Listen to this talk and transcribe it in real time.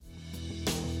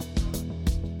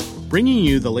Bringing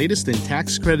you the latest in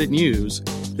tax credit news,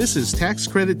 this is Tax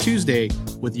Credit Tuesday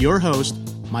with your host,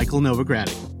 Michael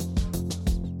Novogradac.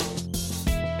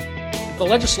 The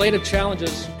legislative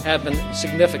challenges have been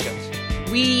significant.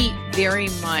 We very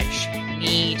much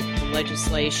need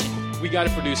legislation. We got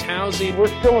to produce housing. We're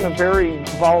still in a very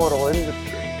volatile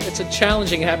industry. It's a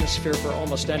challenging atmosphere for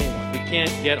almost anyone. We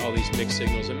can't get all these mixed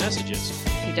signals and messages.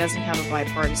 If he doesn't have a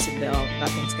bipartisan bill,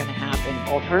 nothing's going to happen.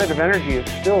 Alternative energy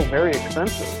is still very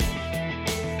expensive.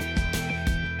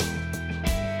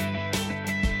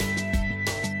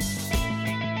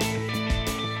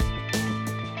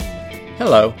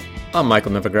 Hello, I'm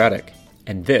Michael Novogradac,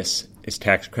 and this is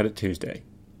Tax Credit Tuesday.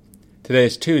 Today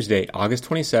is Tuesday, August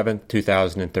 27,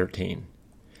 2013.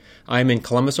 I am in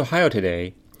Columbus, Ohio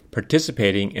today,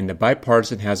 participating in the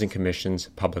Bipartisan Housing Commission's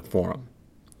public forum.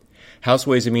 House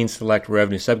Ways and Means Select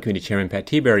Revenue Subcommittee Chairman Pat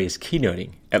Tiberi is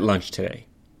keynoting at lunch today.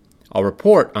 I'll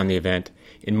report on the event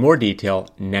in more detail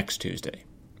next Tuesday.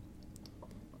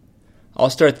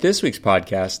 I'll start this week's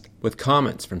podcast with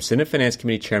comments from Senate Finance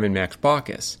Committee Chairman Max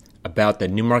Baucus about the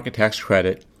New Market Tax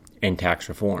Credit and tax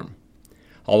reform.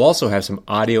 I'll also have some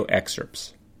audio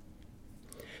excerpts.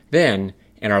 Then,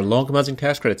 in our low-income housing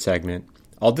tax credit segment,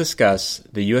 I'll discuss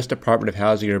the U.S. Department of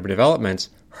Housing and Urban Development's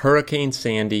Hurricane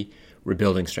Sandy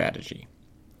rebuilding strategy.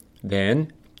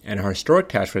 Then, in our historic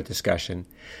tax credit discussion,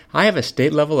 I have a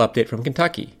state-level update from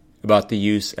Kentucky about the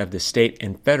use of the state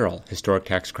and federal historic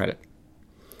tax credit.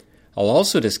 I'll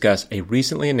also discuss a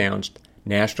recently announced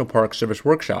National Park Service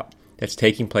workshop that's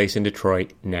taking place in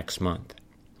Detroit next month.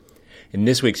 In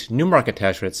this week's New Market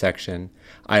Tax Credit section,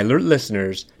 I alert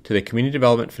listeners to the Community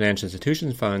Development Financial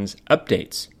Institutions Fund's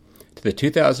updates to the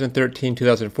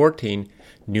 2013-2014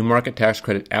 New Market Tax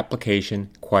Credit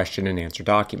Application Question and Answer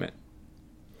document.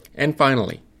 And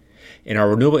finally, in our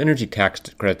Renewable Energy Tax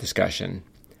Credit discussion,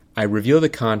 I reveal the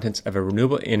contents of a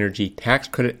Renewable Energy Tax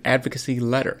Credit Advocacy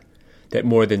letter that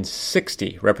more than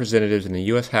 60 representatives in the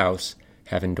U.S. House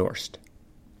have endorsed.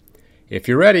 If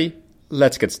you're ready,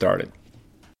 let's get started.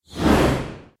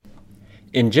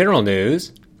 In general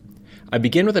news, I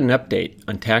begin with an update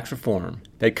on tax reform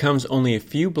that comes only a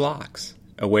few blocks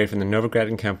away from the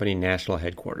Novogradac & Company national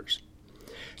headquarters.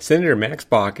 Senator Max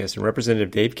Baucus and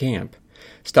Representative Dave Camp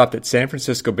stopped at San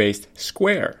Francisco-based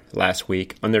Square last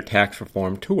week on their tax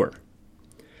reform tour.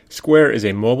 Square is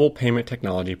a mobile payment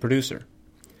technology producer.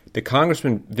 The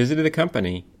congressman visited the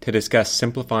company to discuss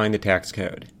simplifying the tax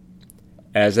code.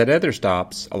 As at other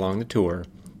stops along the tour,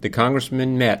 the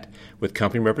congressman met with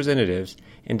company representatives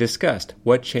and discussed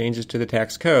what changes to the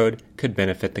tax code could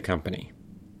benefit the company.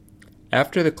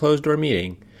 After the closed-door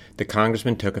meeting, the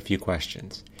congressman took a few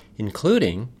questions,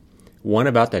 including one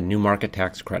about the New Market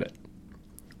Tax Credit.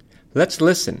 Let's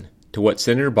listen to what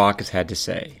Senator Baucus had to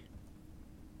say.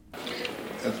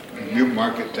 New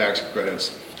Market Tax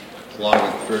Credits, along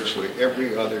with virtually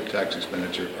every other tax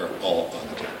expenditure, are all on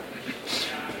the table.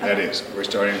 That is, we're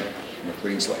starting from a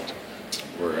clean slate.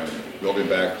 We're building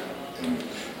back and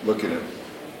looking at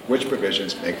which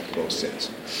provisions make the most sense.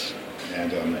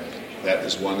 And that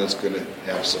is one that's going to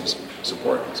have some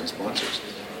support and some sponsors.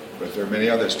 But there are many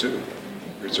others too.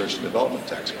 Research and development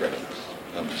tax credit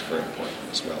is very important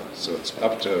as well. So it's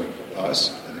up to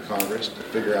us and the Congress to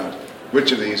figure out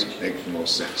which of these make the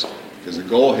most sense. Because the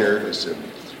goal here is to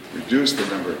reduce the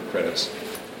number of credits,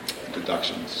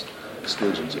 deductions,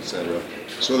 exclusions, etc.,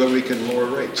 so that we can lower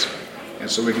rates. And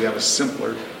so we can have a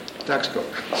simpler tax code.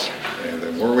 And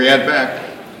the more we add back,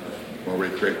 the more we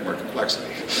create more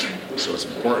complexity. So it's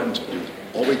important to do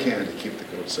all we can to keep the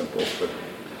code simple, but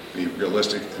be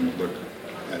realistic and look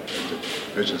at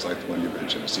provisions like the one you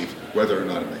mentioned to see whether or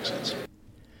not it makes sense.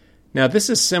 Now, this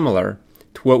is similar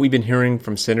to what we've been hearing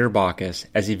from Senator Baucus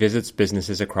as he visits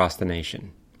businesses across the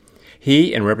nation.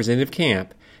 He and Representative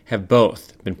Camp have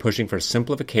both been pushing for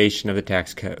simplification of the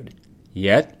tax code.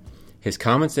 Yet, his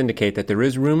comments indicate that there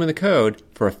is room in the code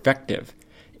for effective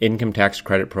income tax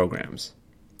credit programs.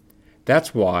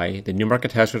 That's why the New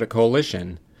Market Tax Credit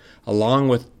Coalition, along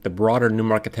with the broader New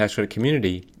Market Tax Credit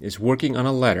community, is working on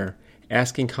a letter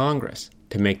asking Congress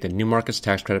to make the New Markets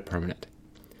Tax Credit permanent.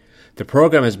 The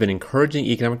program has been encouraging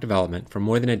economic development for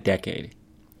more than a decade,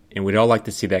 and we'd all like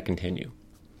to see that continue.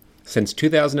 Since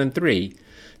 2003,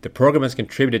 the program has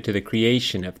contributed to the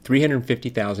creation of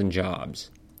 350,000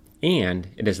 jobs, and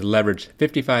it has leveraged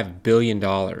 $55 billion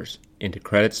into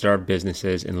credit-starved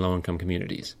businesses in low-income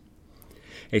communities.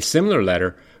 A similar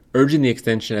letter urging the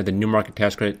extension of the New Market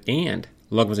Tax Credit and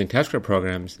low-income housing tax credit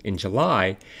programs in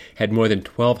July had more than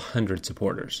 1,200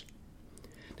 supporters.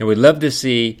 Now, we'd love to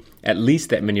see at least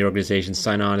that many organizations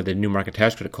sign on to the New Market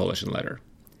Tax Credit Coalition letter.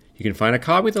 You can find a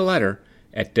copy of the letter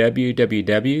at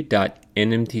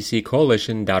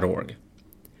www.nmtccoalition.org.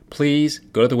 Please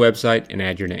go to the website and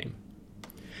add your name.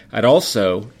 I'd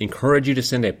also encourage you to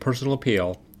send a personal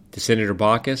appeal to Senator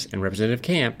Baucus and Representative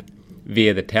Camp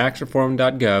via the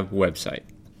taxreform.gov website.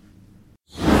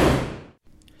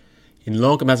 In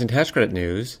low-income housing tax credit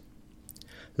news,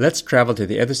 let's travel to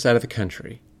the other side of the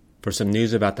country for some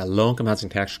news about the low-income housing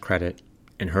tax credit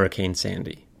and Hurricane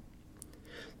Sandy.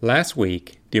 Last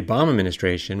week, the Obama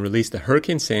administration released the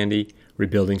Hurricane Sandy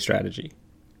rebuilding strategy.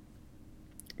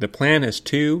 The plan has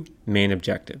two main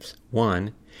objectives.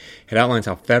 One, it outlines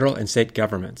how federal and state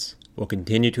governments will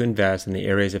continue to invest in the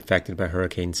areas affected by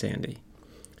Hurricane Sandy.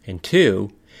 And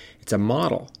two, it's a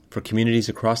model for communities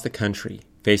across the country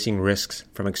facing risks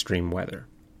from extreme weather.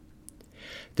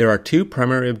 There are two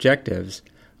primary objectives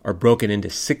are broken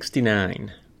into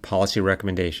 69 policy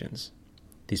recommendations.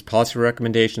 These policy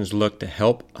recommendations look to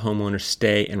help homeowners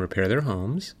stay and repair their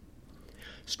homes,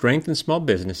 strengthen small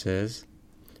businesses,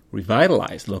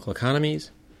 revitalize local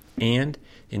economies, and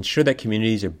ensure that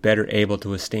communities are better able to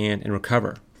withstand and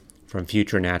recover from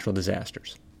future natural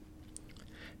disasters.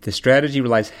 The strategy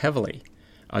relies heavily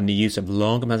on the use of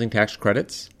low-income housing tax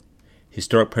credits,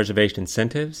 historic preservation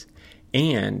incentives,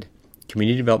 and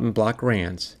community development block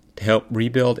grants to help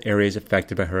rebuild areas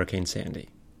affected by Hurricane Sandy.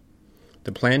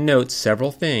 The plan notes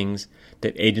several things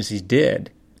that agencies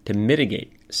did to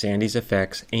mitigate Sandy's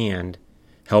effects and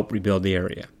help rebuild the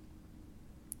area.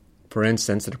 For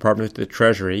instance, the Department of the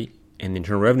Treasury and the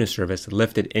Internal Revenue Service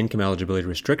lifted income eligibility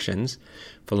restrictions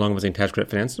for low-income housing tax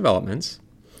credit finance developments.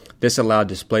 This allowed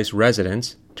displaced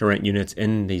residents to rent units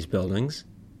in these buildings.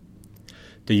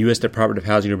 The U.S. Department of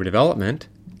Housing and Urban Development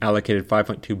allocated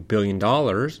 $5.2 billion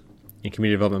in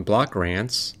community development block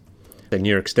grants in New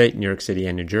York State, New York City,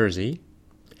 and New Jersey.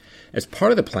 As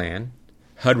part of the plan,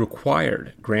 HUD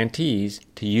required grantees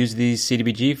to use these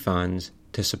CDBG funds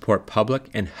to support public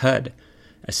and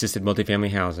HUD-assisted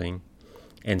multifamily housing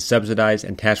and subsidized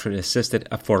and tax credit-assisted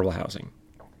affordable housing.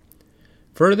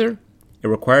 Further, it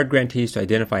required grantees to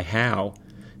identify how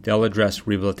they'll address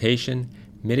rehabilitation,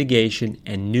 mitigation,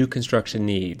 and new construction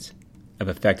needs of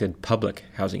affected public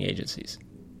housing agencies.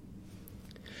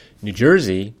 New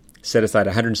Jersey set aside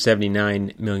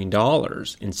 $179 million in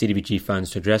CDBG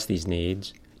funds to address these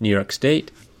needs. New York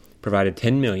State provided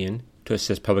 $10 million to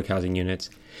assist public housing units,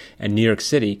 and New York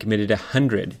City committed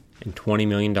 $120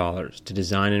 million to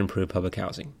design and improve public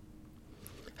housing.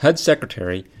 HUD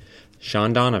Secretary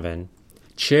Sean Donovan,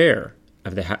 chair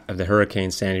of the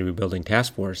Hurricane Sandy Rebuilding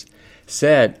Task Force,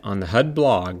 said on the HUD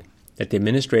blog that the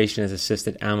administration has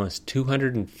assisted almost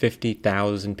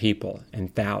 250,000 people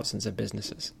and thousands of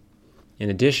businesses. In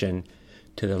addition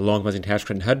to the low-income housing tax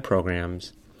credit and HUD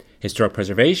programs, historic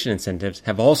preservation incentives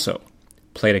have also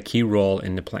played a key role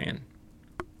in the plan.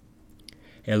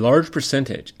 A large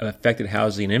percentage of affected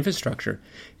housing and infrastructure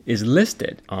is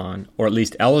listed on, or at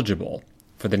least eligible,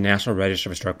 for the National Register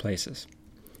of Historic Places.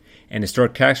 And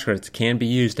historic tax credits can be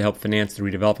used to help finance the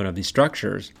redevelopment of these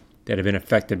structures that have been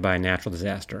affected by a natural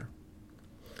disaster.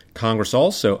 Congress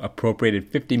also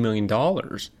appropriated $50 million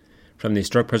from the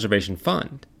Historic Preservation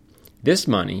Fund. This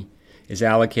money is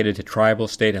allocated to tribal,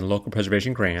 state, and local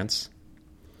preservation grants,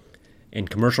 and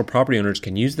commercial property owners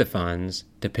can use the funds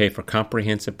to pay for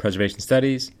comprehensive preservation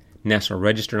studies, National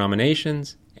Register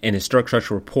nominations, and historic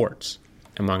structure reports,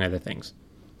 among other things.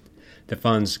 The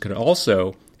funds could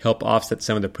also help offset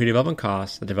some of the pre-development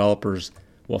costs that developers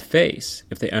will face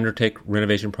if they undertake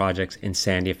renovation projects in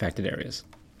Sandy-affected areas.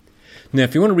 Now,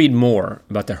 if you want to read more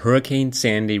about the Hurricane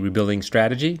Sandy rebuilding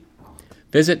strategy,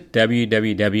 visit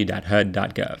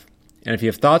www.hud.gov. And if you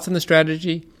have thoughts on the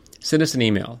strategy, send us an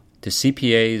email to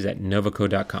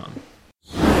cpas@novaco.com.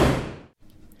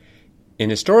 In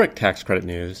historic tax credit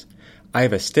news, I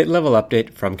have a state-level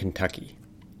update from Kentucky.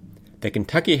 The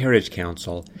Kentucky Heritage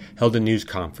Council held a news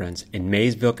conference in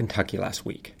Maysville, Kentucky last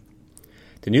week.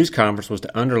 The news conference was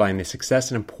to underline the success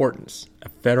and importance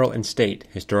of federal and state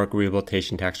historic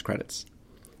rehabilitation tax credits.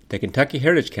 The Kentucky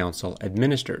Heritage Council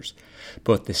administers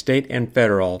both the state and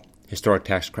federal historic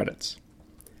tax credits.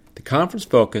 The conference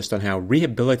focused on how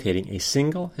rehabilitating a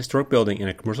single historic building in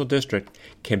a commercial district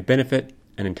can benefit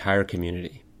an entire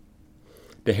community.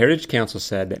 The Heritage Council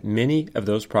said that many of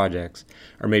those projects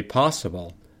are made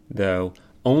possible, though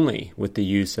only with the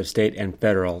use of state and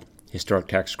federal historic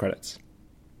tax credits.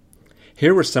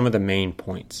 Here were some of the main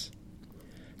points.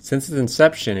 Since its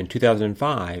inception in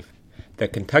 2005, the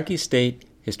Kentucky State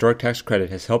Historic Tax Credit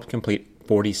has helped complete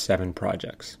 47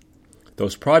 projects.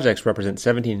 Those projects represent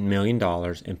 $17 million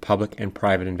in public and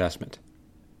private investment.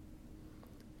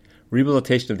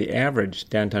 rehabilitation of the average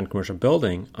downtown commercial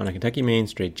building on a Kentucky Main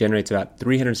Street generates about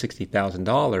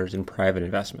 $360,000 in private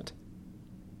investment.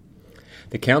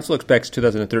 The Council expects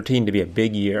 2013 to be a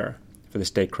big year for the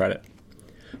state credit.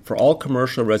 For all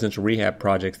commercial residential rehab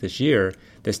projects this year,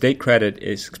 the state credit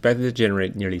is expected to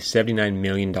generate nearly $79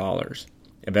 million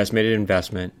of estimated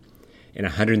investment in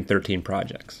 113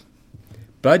 projects.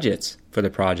 Budgets for the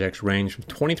projects range from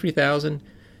 $23,000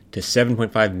 to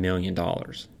 $7.5 million.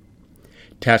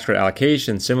 Tax credit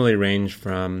allocations similarly range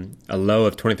from a low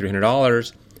of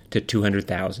 $2,300 to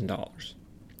 $200,000.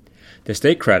 The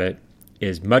state credit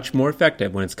is much more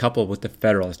effective when it's coupled with the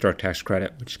federal historic tax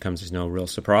credit, which comes as no real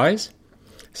surprise.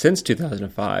 Since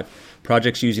 2005,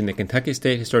 projects using the Kentucky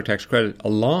State Historic Tax Credit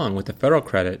along with the federal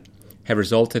credit have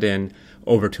resulted in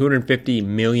over $250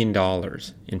 million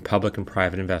in public and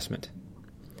private investment.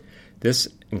 This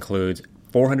includes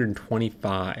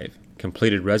 425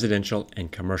 completed residential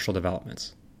and commercial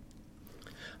developments.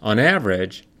 On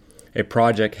average, a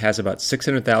project has about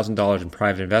 $600,000 in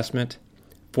private investment,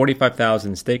 $45,000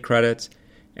 in state credits,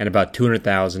 and about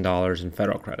 $200,000 in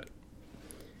federal credit.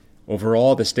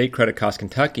 Overall, the state credit costs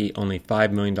Kentucky only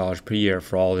 $5 million per year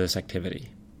for all of this activity.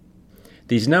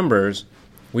 These numbers,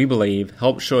 we believe,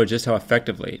 help show just how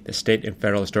effectively the state and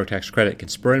federal historic tax credit can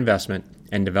spur investment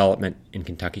and development in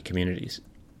Kentucky communities.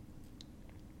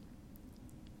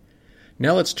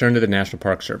 Now let's turn to the National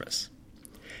Park Service.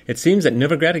 It seems that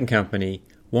Novogradac & Company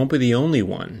won't be the only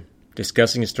one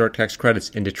discussing historic tax credits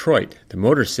in Detroit, the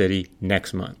Motor City,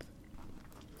 next month.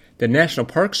 The National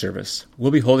Park Service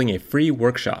will be holding a free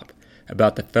workshop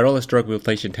about the Federal Historic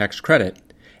Rehabilitation Tax Credit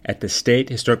at the State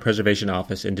Historic Preservation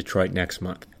Office in Detroit next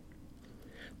month.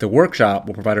 The workshop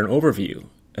will provide an overview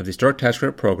of the historic tax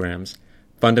credit programs,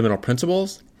 fundamental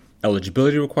principles,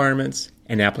 eligibility requirements,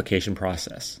 and application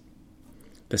process.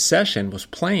 The session was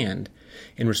planned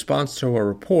in response to a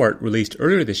report released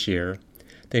earlier this year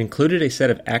that included a set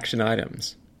of action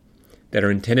items that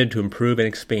are intended to improve and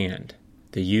expand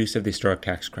the use of the historic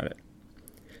tax credit.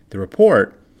 The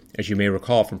report, as you may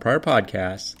recall from prior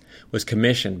podcasts, was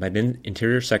commissioned by then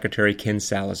Interior Secretary Ken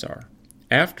Salazar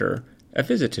after a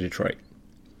visit to Detroit.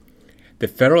 The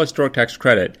federal historic tax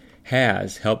credit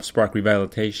has helped spark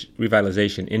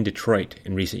revitalization in Detroit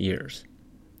in recent years.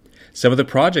 Some of the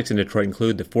projects in Detroit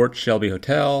include the Fort Shelby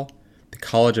Hotel, the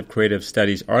College of Creative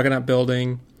Studies Argonaut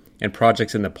Building, and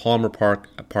projects in the Palmer Park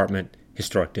Apartment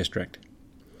Historic District.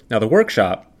 Now, the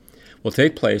workshop will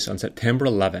take place on September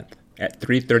 11th at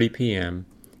 3:30 p.m.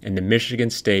 in the Michigan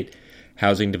State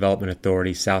Housing Development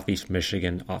Authority Southeast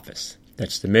Michigan office.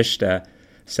 That's the MISHDA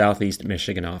Southeast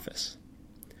Michigan office.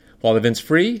 While the event's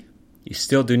free, you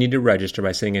still do need to register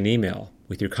by sending an email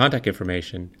with your contact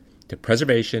information to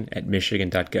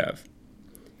preservation@michigan.gov.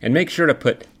 And make sure to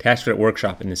put Tax Credit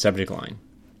Workshop in the subject line.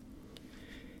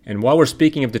 And while we're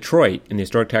speaking of Detroit and the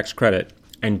Historic Tax Credit,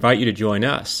 I invite you to join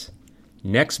us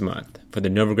next month for the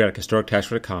Novogradac Historic Tax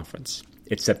Credit Conference.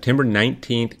 It's September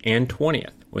 19th and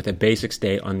 20th with a Basics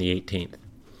Day on the 18th.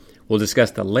 We'll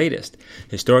discuss the latest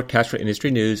historic tax credit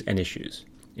industry news and issues,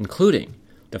 including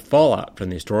the fallout from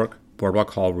the historic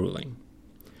Boardwalk Hall ruling.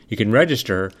 You can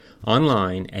register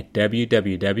online at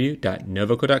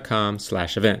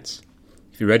www.novoco.com/events.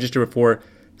 If you register before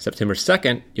September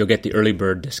 2nd, you'll get the early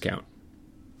bird discount.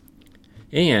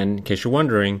 And, in case you're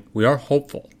wondering, we are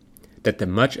hopeful that the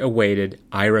much-awaited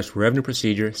IRS revenue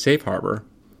procedure safe harbor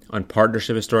on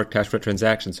partnership historic tax credit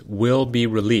transactions will be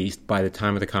released by the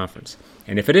time of the conference.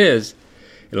 And if it is,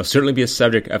 it'll certainly be a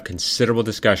subject of considerable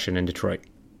discussion in Detroit.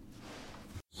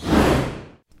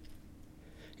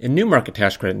 In new market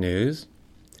tax credit news,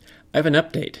 I have an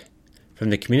update from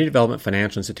the Community Development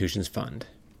Financial Institutions Fund.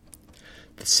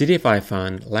 The CDFI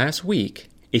Fund last week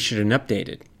issued an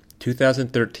updated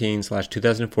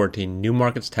 2013/2014 New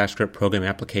Markets Tax Credit Program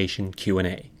Application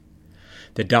Q&A.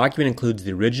 The document includes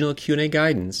the original Q&A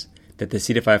guidance that the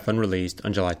CDFI Fund released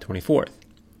on July 24th.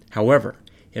 However,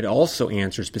 it also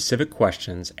answers specific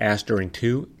questions asked during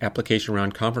 2 application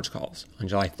round conference calls on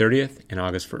July 30th and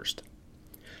August 1st.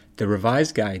 The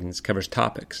revised guidance covers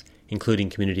topics including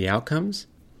community outcomes,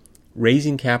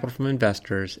 raising capital from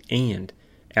investors, and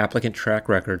applicant track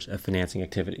records of financing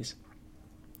activities.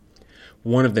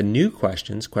 One of the new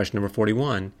questions, question number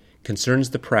 41,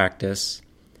 concerns the practice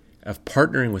of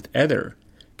partnering with other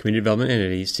community development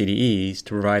entities, CDEs,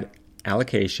 to provide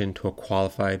allocation to a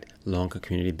qualified low-income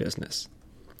community business.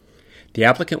 The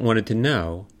applicant wanted to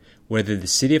know whether the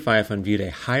CDFI Fund viewed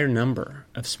a higher number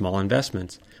of small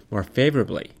investments more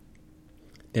favorably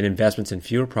than investments in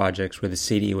fewer projects where the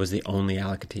CDE was the only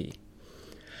allocatee.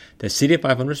 The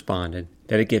CDFI Fund responded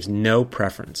that it gives no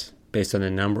preference based on the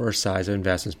number or size of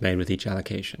investments made with each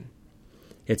allocation.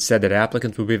 It said that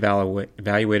applicants would be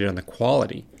evaluated on the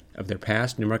quality of their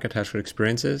past new market tax credit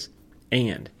experiences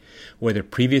and whether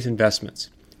previous investments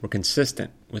were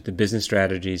consistent with the business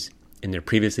strategies in their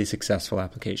previously successful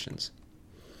applications.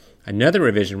 Another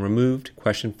revision removed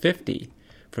question 50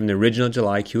 from the original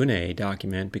July Q&A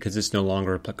document because it's no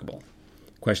longer applicable.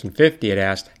 Question 50 had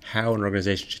asked how an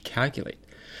organization should calculate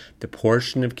the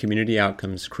portion of community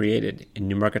outcomes created in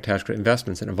new market tax credit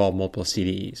investments that involve multiple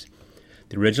CDEs.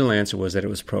 The original answer was that it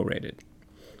was prorated.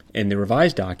 In the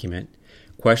revised document,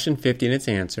 question 50 and its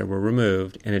answer were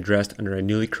removed and addressed under a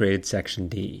newly created Section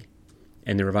D.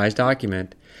 In the revised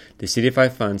document, the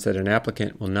CDFI fund said an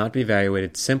applicant will not be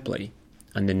evaluated simply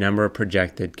on the number of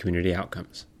projected community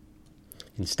outcomes.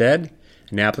 Instead,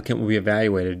 an applicant will be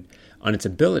evaluated on its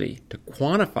ability to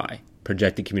quantify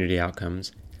projected community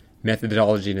outcomes,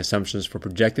 methodology and assumptions for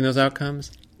projecting those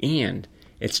outcomes, and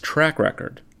its track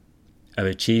record of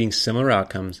achieving similar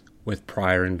outcomes with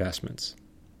prior investments.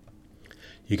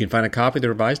 You can find a copy of the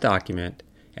revised document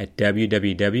at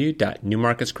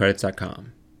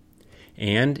www.newmarketscredits.com.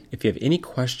 And if you have any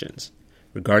questions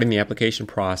regarding the application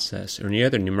process or any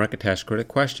other new market tax credit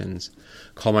questions,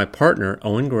 call my partner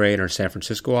Owen Gray in our San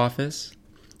Francisco office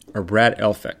or Brad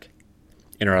Elphick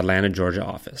in our Atlanta, Georgia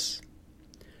office.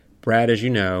 Brad, as you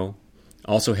know,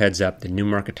 also heads up the New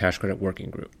Market Tax Credit Working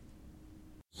Group.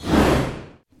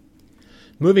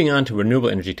 Moving on to renewable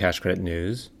energy tax credit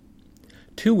news,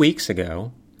 2 weeks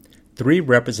ago, 3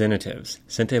 representatives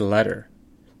sent a letter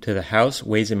to the House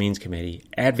Ways and Means Committee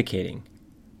advocating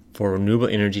for renewable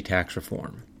energy tax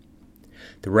reform.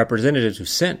 The representatives who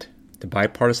sent the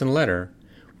bipartisan letter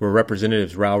were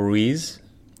Representatives Raul Ruiz,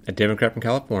 a Democrat from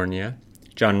California,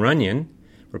 John Runyon,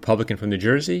 Republican from New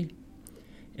Jersey,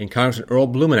 and Congressman Earl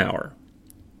Blumenauer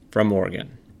from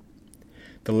Oregon.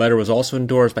 The letter was also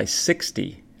endorsed by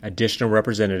 60 additional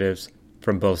representatives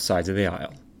from both sides of the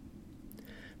aisle.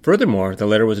 Furthermore, the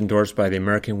letter was endorsed by the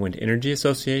American Wind Energy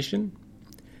Association,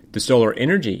 the Solar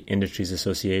Energy Industries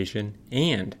Association,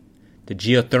 and the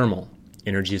Geothermal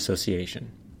Energy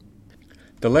Association.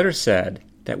 The letter said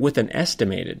that with an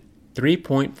estimated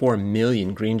 3.4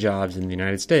 million green jobs in the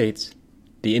United States,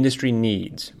 the industry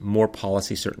needs more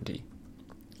policy certainty.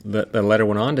 The letter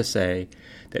went on to say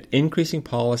that increasing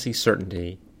policy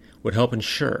certainty would help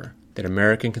ensure that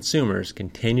American consumers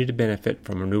continue to benefit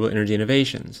from renewable energy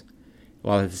innovations,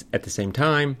 while at the same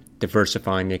time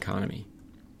diversifying the economy.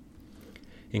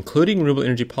 Including renewable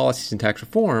energy policies and tax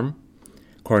reform,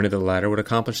 according to the letter, would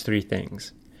accomplish 3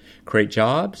 things: create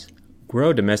jobs,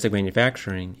 grow domestic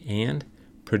manufacturing, and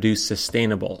produce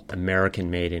sustainable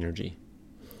American-made energy.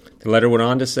 The letter went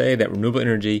on to say that renewable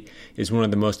energy is one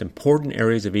of the most important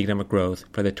areas of economic growth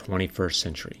for the 21st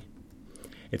century.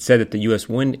 It said that the U.S.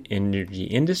 wind energy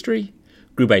industry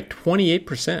grew by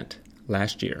 28%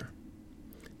 last year.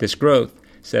 This growth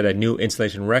set a new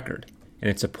installation record,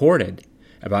 and it supported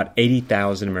about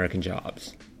 80,000 American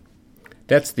jobs.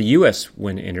 That's the U.S.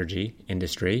 wind energy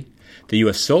industry. The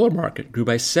U.S. solar market grew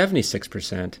by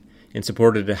 76% and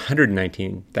supported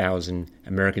 119,000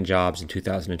 American jobs in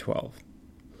 2012.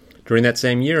 During that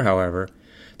same year, however,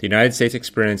 the United States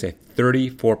experienced a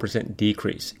 34%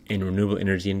 decrease in renewable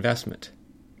energy investment.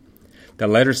 The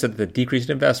letter said that the decrease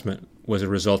in investment was a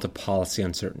result of policy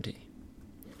uncertainty.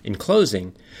 In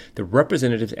closing, the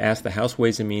representatives asked the House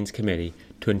Ways and Means Committee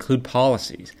to include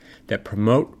policies that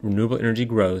promote renewable energy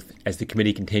growth as the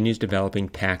committee continues developing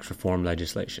tax reform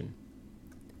legislation.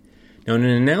 Now, in an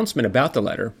announcement about the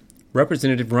letter,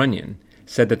 Representative Runyon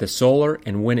said that the solar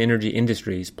and wind energy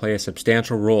industries play a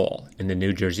substantial role in the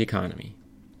New Jersey economy,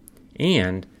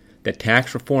 and that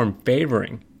tax reform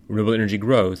favoring renewable energy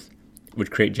growth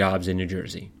would create jobs in New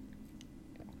Jersey.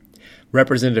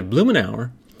 Representative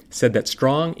Blumenauer said that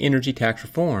strong energy tax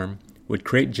reform would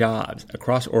create jobs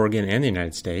across Oregon and the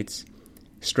United States,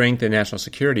 strengthen national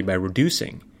security by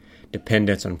reducing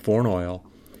dependence on foreign oil,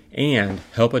 and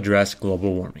help address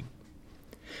global warming.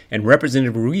 And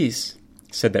Representative Ruiz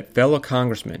said that fellow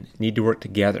congressmen need to work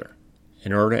together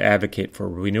in order to advocate for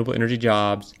renewable energy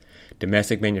jobs,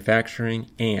 domestic manufacturing,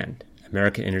 and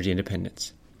American energy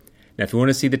independence. Now, if you want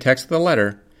to see the text of the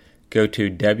letter, go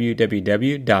to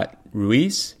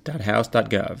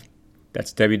www.ruiz.house.gov.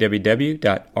 That's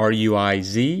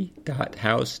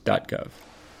www.ruiz.house.gov.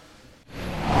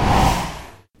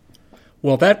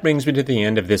 Well, that brings me to the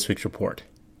end of this week's report.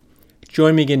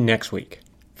 Join me again next week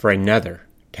for another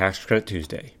Tax Credit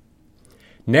Tuesday.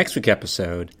 Next week's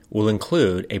episode will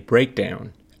include a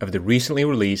breakdown of the recently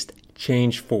released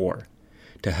Change 4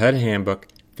 to HUD Handbook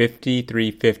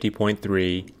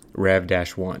 5350.3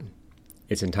 Rev-1.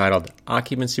 It's entitled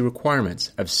Occupancy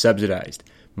Requirements of Subsidized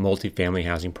Multifamily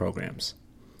Housing Programs.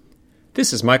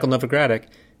 This is Michael Novogradac,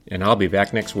 and I'll be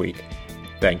back next week.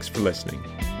 Thanks for listening.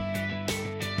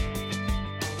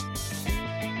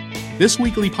 This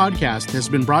weekly podcast has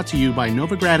been brought to you by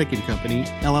Novogradac & Company,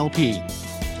 LLP.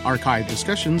 Archived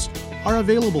discussions are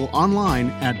available online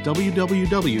at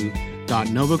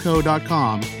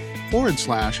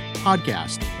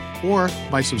www.novoco.com/podcast or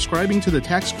by subscribing to the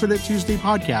Tax Credit Tuesday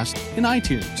podcast in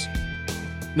iTunes.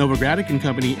 Novogradac &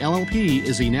 Company, LLP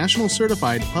is a national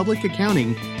certified public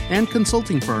accounting and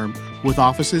consulting firm with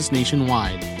offices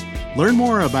nationwide. Learn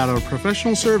more about our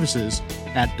professional services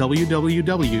at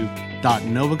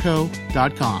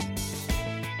www.novoco.com.